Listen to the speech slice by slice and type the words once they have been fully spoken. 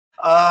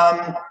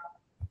Um,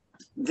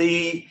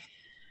 the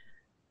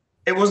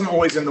It wasn't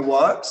always in the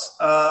works.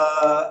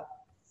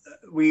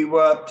 We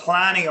were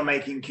planning on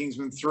making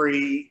Kingsman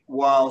 3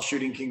 while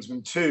shooting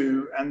Kingsman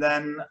 2, and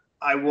then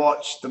I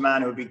watched The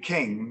Man Who Would Be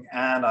King,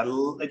 and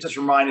it just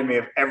reminded me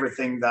of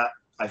everything that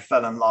I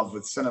fell in love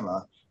with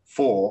cinema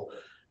for,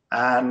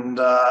 and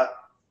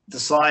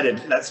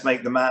decided, let's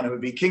make The Man Who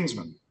Would Be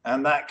Kingsman.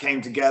 And that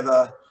came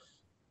together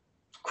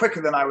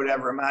quicker than I would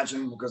ever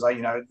imagine, because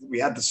we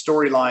had the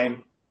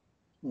storyline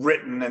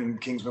written in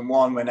Kingsman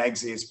 1 when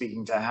Eggsy is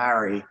speaking to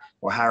Harry,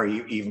 or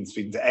Harry even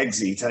speaking to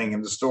Eggsy, telling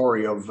him the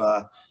story of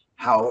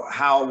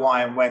how,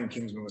 why, and when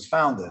Kingsman was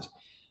founded.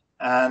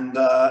 And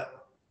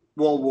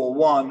World War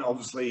One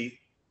obviously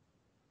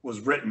was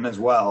written as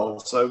well,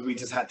 so we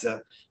just had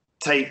to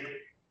take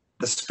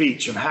the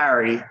speech of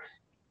Harry,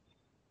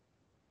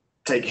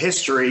 take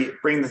history,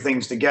 bring the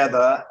things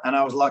together, and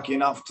I was lucky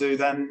enough to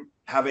then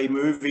have a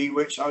movie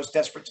which I was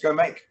desperate to go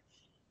make.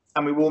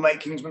 And we will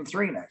make Kingsman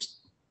 3 next.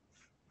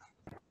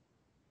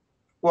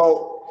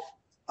 Well,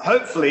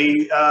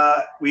 hopefully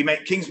we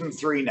make Kingsman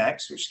 3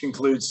 next, which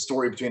concludes the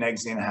story between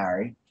Eggsy and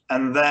Harry,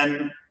 and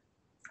then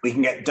we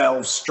can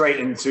delve straight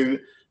into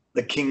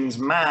the King's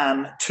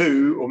Man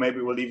 2, or maybe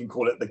we'll even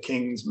call it the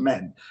King's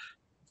Men.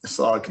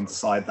 So I can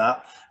decide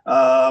that.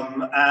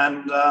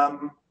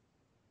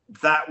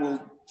 That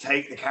will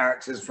take the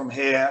characters from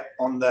here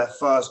on their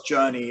first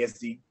journey as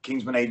the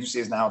Kingsman Agency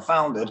is now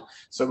founded.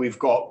 So we've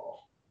got,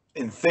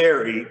 in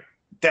theory,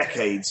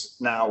 decades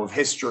now of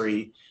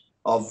history,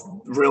 of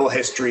real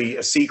history,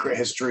 a secret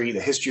history, the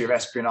history of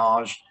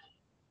espionage,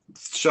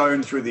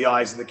 shown through the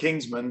eyes of the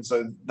Kingsman.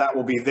 So that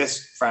will be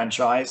this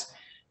franchise.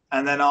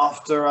 And then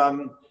after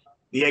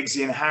the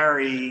Eggsy and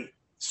Harry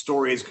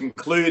story is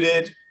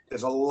concluded,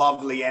 there's a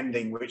lovely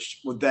ending, which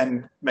would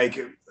then make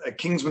it a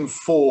Kingsman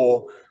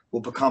 4 will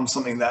become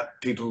something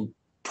that people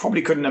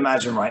probably couldn't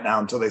imagine right now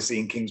until they see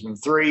in Kingsman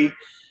 3.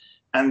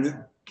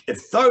 And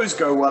if those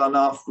go well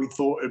enough, we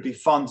thought it would be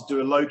fun to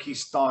do a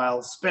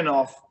Loki-style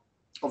spin-off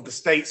of The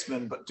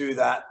Statesman, but do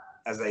that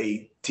as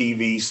a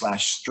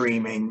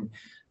TV/streaming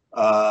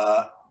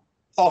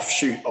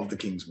offshoot of the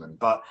Kingsman.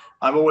 But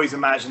I've always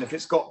imagined if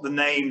it's got the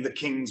name The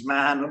King's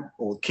Man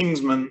or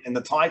Kingsman in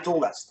the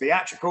title, that's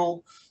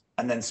theatrical,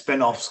 and then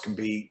spin-offs can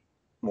be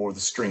more of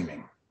the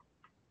streaming.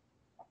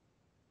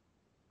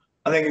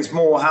 I think it's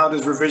more, how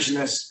does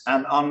revisionist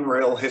and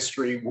unreal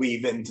history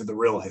weave into the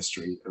real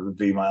history? It would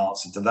be my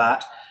answer to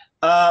that.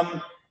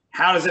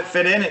 How does it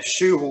fit in? It's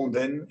shoehorned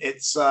in.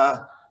 It's,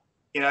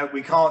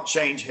 we can't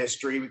change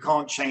history, we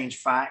can't change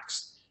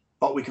facts,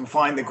 but we can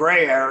find the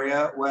gray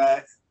area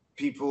where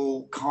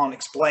people can't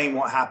explain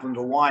what happened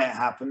or why it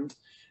happened,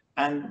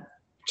 and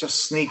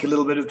just sneak a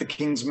little bit of the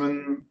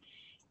Kingsman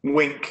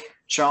wink,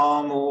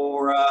 charm,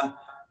 or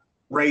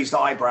raised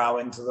eyebrow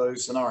into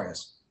those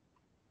scenarios.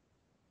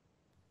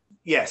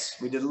 Yes,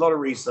 we did a lot of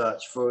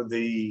research for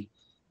the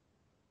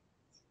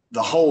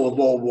whole of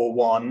World War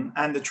One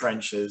and the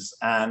trenches,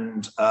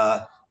 and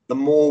the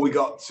more we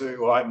got to,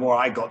 or more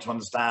I got to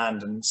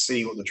understand and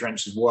see what the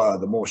trenches were,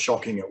 the more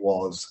shocking it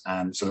was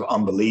and sort of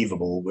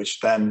unbelievable, which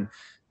then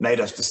made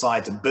us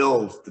decide to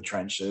build the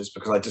trenches,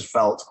 because I just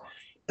felt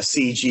a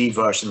CG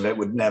version of it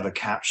would never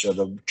capture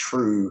the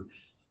true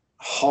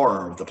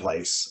horror of the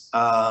place.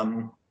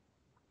 And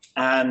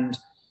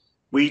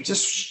we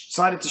just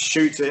decided to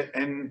shoot it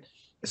in,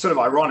 it's sort of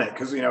ironic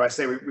because, I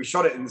say we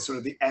shot it in sort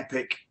of the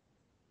epic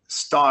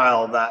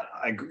style that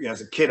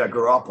as a kid I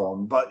grew up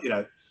on, but,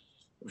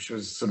 which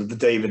was sort of the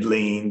David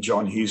Lean,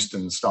 John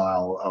Huston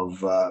style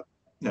of,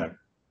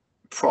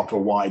 proper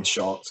wide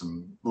shots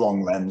and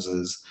long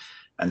lenses,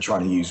 and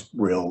trying to use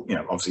real,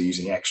 obviously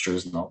using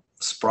extras, not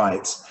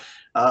sprites.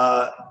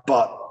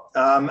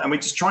 And we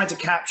just tried to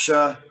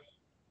capture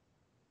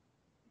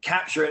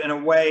it in a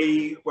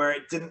way where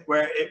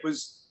it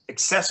was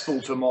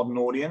accessible to a modern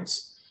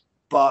audience,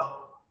 but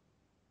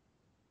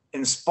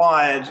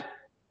inspired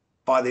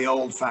by the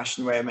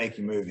old-fashioned way of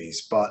making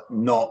movies, but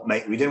we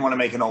didn't want to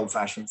make an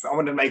old-fashioned film. I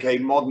wanted to make a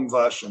modern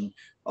version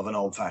of an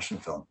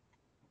old-fashioned film.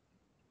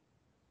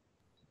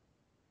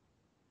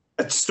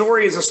 A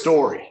story is a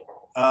story.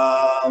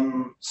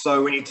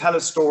 So when you tell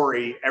a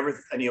story,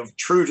 and you're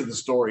true to the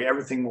story,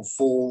 everything will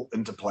fall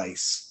into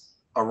place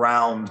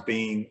around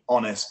being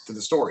honest to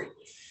the story.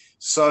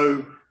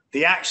 So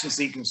the action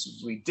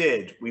sequences we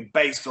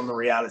based on the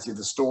reality of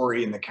the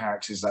story and the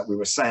characters that we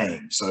were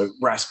saying. So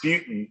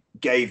Rasputin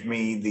gave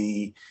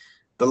me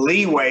the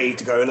leeway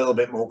to go a little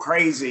bit more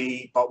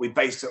crazy, but we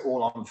based it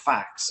all on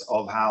facts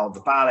of how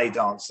the ballet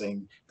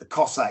dancing, the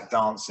Cossack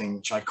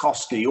dancing,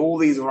 Tchaikovsky, all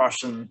these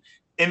Russian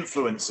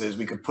influences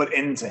we could put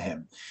into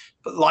him.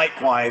 But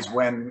likewise,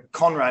 when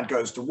Conrad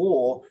goes to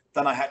war,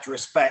 then I had to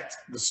respect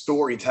the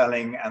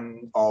storytelling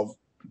and of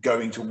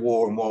going to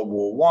war in World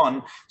War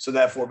One, so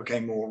therefore it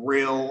became more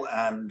real,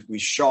 and we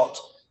shot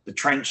the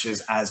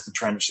trenches as the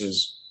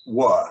trenches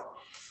were.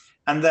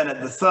 And then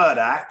at the third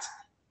act,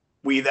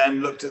 we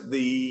then looked at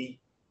the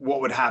what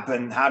would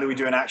happen? How do we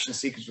do an action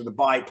sequence with a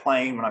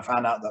biplane? When I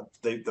found out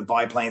that the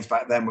biplanes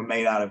back then were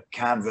made out of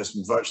canvas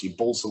and virtually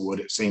balsa wood,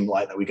 it seemed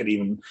like that we could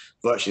even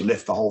virtually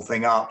lift the whole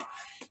thing up.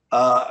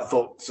 I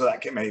thought, so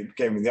that gave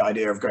me the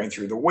idea of going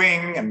through the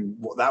wing and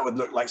what that would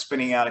look like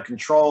spinning out of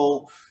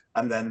control.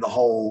 And then the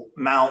whole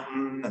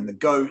mountain and the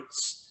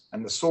goats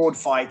and the sword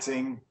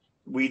fighting.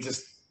 We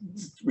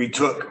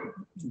took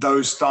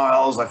those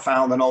styles. I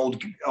found an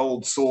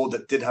old sword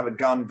that did have a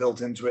gun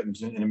built into it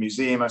in a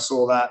museum. I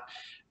saw that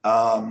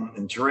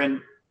in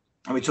Turin.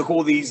 And we took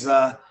all these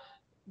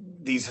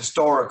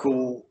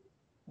historical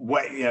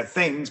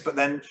things, but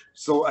then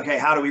saw, okay,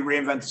 how do we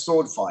reinvent a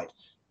sword fight?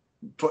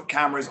 Put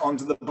cameras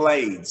onto the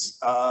blades,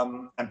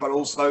 but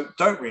also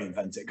don't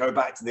reinvent it. Go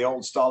back to the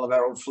old style of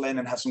Errol Flynn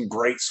and have some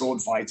great sword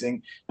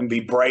fighting and be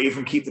brave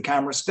and keep the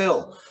camera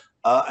still,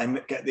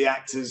 and get the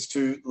actors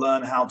to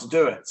learn how to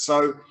do it.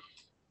 So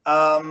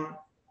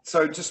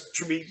just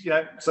to be,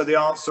 so the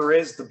answer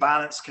is the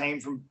balance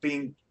came from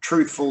being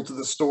truthful to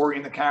the story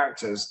and the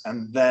characters,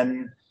 and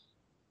then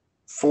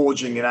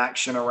forging an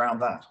action around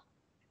that.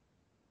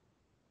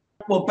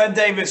 Well, Ben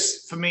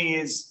Davis for me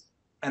is,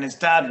 and his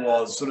dad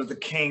was, sort of the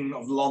king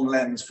of long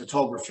lens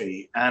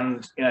photography.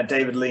 And,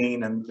 David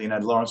Lean and,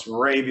 Lawrence of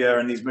Arabia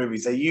and these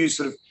movies, they use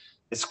sort of,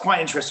 it's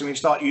quite interesting when you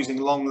start using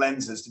long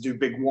lenses to do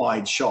big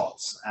wide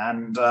shots.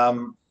 And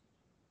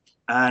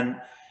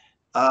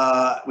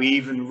we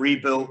even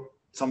rebuilt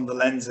some of the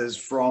lenses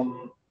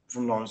from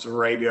Lawrence of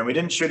Arabia. And we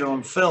didn't shoot it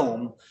on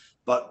film,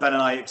 but Ben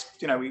and I,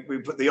 we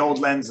put the old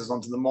lenses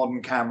onto the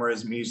modern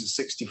cameras, and we used a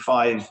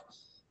 65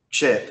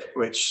 chip,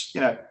 which,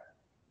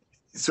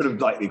 sort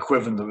of like the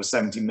equivalent of a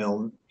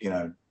 70mm,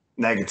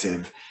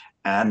 negative.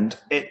 And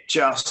it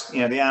just, the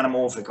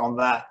anamorphic on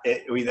that,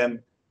 we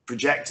then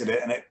projected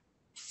it, and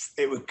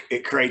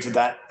it created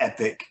that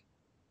epic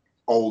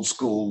old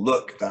school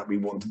look that we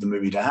wanted the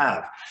movie to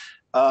have.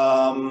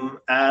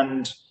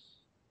 And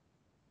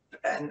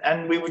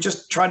we were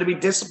just trying to be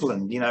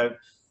disciplined,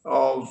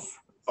 of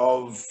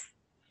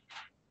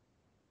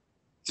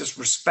just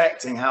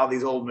respecting how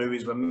these old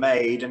movies were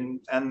made.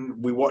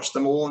 And we watched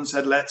them all and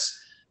said, let's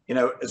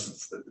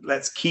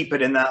keep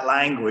it in that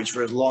language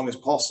for as long as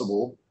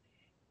possible.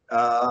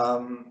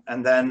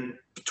 And then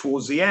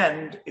towards the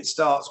end, it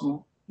starts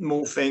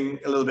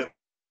morphing a little bit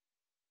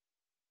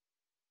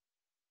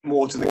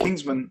more to the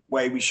Kingsman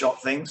way we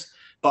shot things.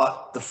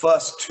 But the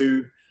first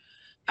two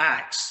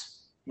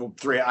acts, well,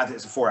 three, I think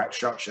it's a 4-act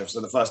structure.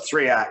 So the first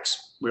 3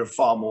 acts, we were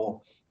far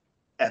more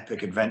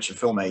epic adventure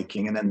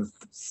filmmaking. And then the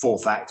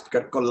 4th act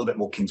got a little bit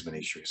more Kingsman-y,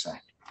 should we say.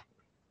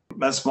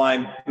 That's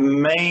my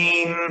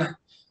main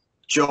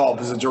job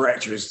as a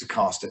director, is to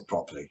cast it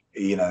properly.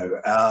 You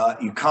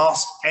you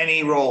cast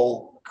any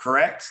role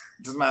correct,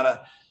 it doesn't matter,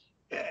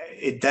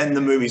 then the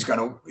movie's going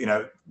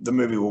to, the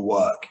movie will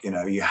work.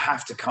 You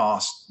have to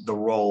cast the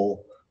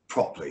role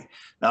properly.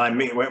 Now,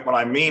 what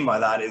I mean by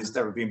that is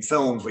there have been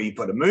films where you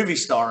put a movie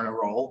star in a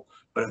role,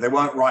 but if they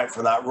weren't right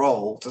for that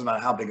role, it doesn't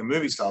matter how big a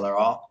movie star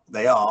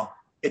they are,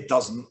 it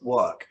doesn't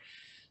work.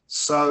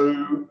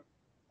 So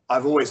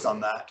I've always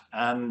done that.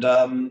 And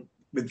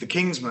with the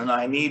Kingsman,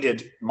 I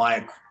needed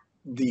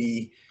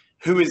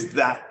who is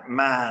that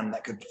man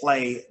that could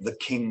play the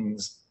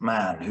King's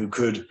man, who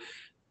could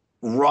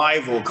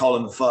rival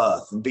Colin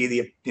Firth and be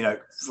the,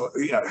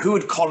 who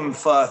would Colin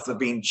Firth have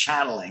been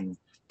channeling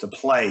to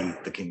play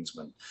the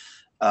Kingsman,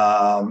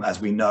 as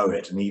we know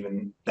it, and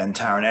even then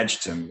Taron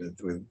Egerton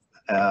with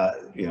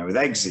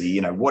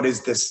Eggsy. What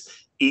is this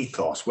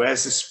ethos?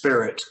 Where's the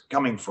spirit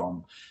coming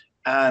from?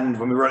 And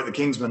when we wrote the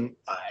Kingsman,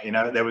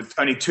 there was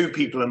only 2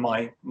 people in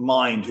my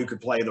mind who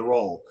could play the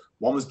role.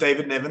 One was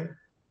David Niven,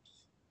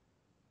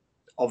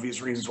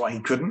 obvious reasons why he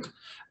couldn't.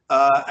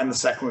 And the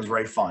second was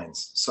Ralph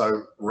Fiennes.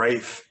 So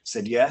Ralph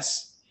said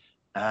yes,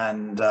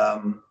 and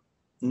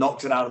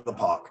knocked it out of the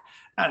park.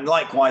 And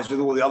likewise with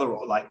all the other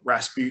roles, like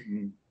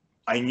Rasputin,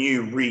 I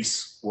knew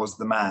Rhys was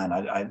the man.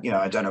 I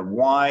don't know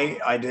why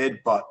I did,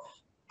 but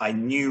I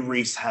knew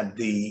Rhys had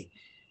the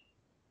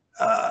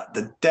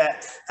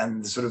depth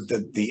and sort of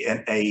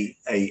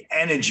a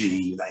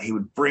energy that he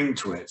would bring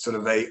to it, sort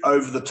of a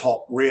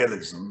over-the-top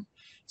realism.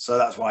 So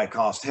that's why I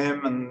cast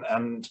him,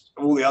 and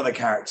all the other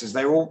characters.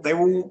 They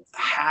all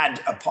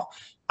had a part.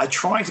 I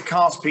try to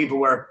cast people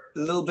where a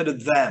little bit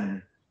of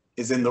them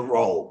is in the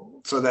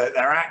role, so that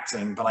they're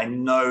acting, but I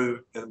know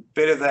a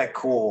bit of their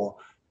core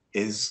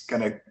is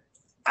going to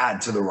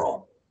add to the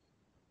role.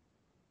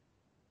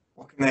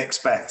 What can they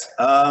expect?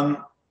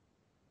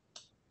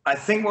 I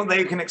think what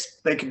they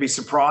can be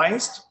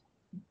surprised.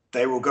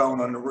 They will go on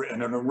an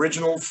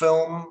original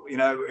film.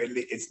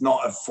 It's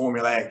not a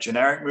formulaic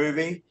generic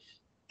movie.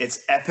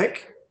 It's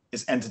epic,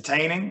 it's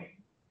entertaining,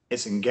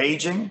 it's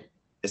engaging,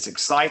 it's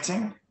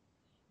exciting,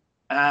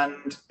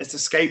 and it's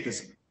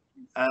escapism.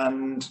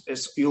 And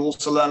you'll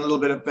also learn a little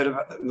bit of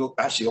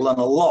you'll learn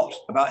a lot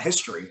about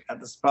history,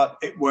 but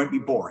it won't be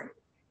boring.